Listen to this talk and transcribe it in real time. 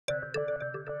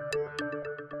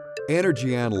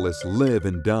Energy analysts live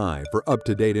and die for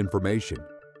up-to-date information.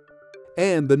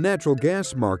 And the natural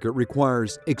gas market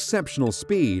requires exceptional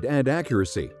speed and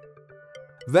accuracy.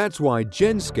 That's why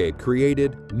Genscape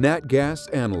created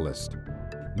NatGas Analyst.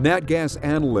 NatGas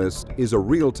Analyst is a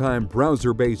real-time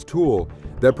browser-based tool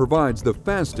that provides the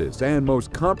fastest and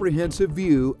most comprehensive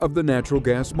view of the natural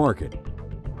gas market.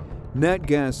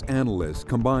 NatGas Analyst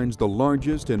combines the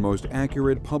largest and most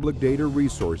accurate public data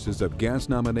resources of gas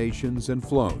nominations and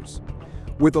flows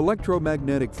with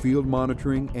electromagnetic field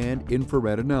monitoring and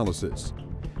infrared analysis.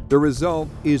 The result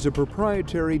is a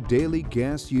proprietary daily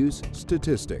gas use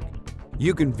statistic.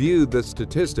 You can view the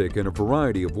statistic in a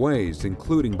variety of ways,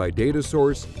 including by data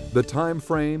source, the time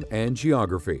frame, and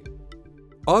geography.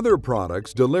 Other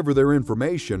products deliver their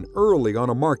information early on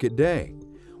a market day,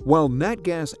 while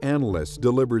NatGas Analyst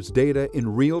delivers data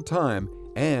in real time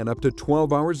and up to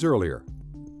 12 hours earlier.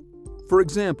 For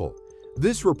example,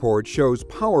 this report shows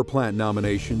power plant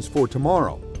nominations for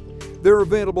tomorrow. They're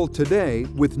available today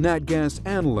with NatGas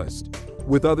Analyst.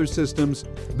 With other systems,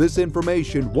 this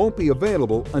information won't be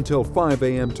available until 5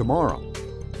 a.m. tomorrow.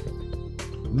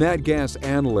 NatGas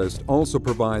Analyst also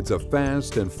provides a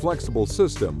fast and flexible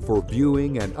system for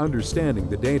viewing and understanding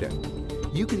the data.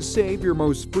 You can save your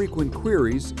most frequent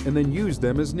queries and then use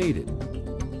them as needed.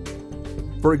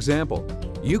 For example,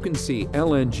 you can see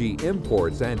LNG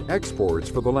imports and exports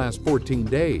for the last 14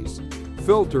 days,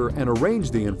 filter and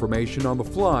arrange the information on the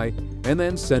fly, and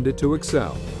then send it to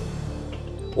Excel.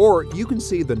 Or you can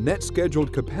see the net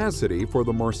scheduled capacity for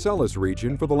the Marcellus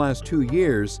region for the last 2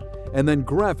 years and then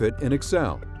graph it in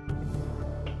Excel.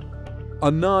 A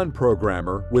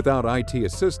non-programmer without IT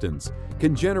assistance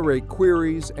can generate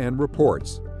queries and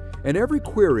reports, and every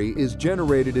query is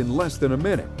generated in less than a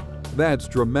minute. That's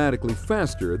dramatically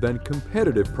faster than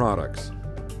competitive products.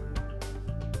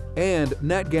 And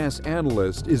NatGas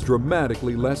Analyst is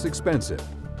dramatically less expensive.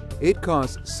 It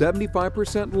costs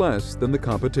 75% less than the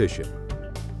competition.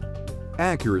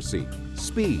 Accuracy,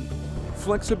 speed,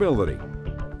 flexibility,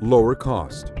 lower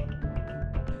cost.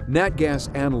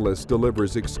 NatGas Analyst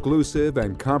delivers exclusive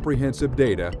and comprehensive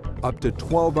data up to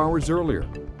 12 hours earlier,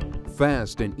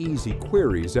 fast and easy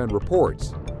queries and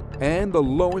reports, and the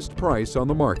lowest price on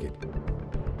the market.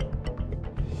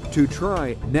 To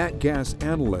try NatGas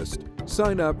Analyst,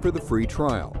 sign up for the free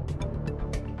trial.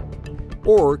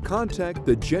 Or contact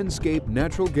the Genscape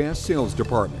Natural Gas Sales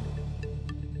Department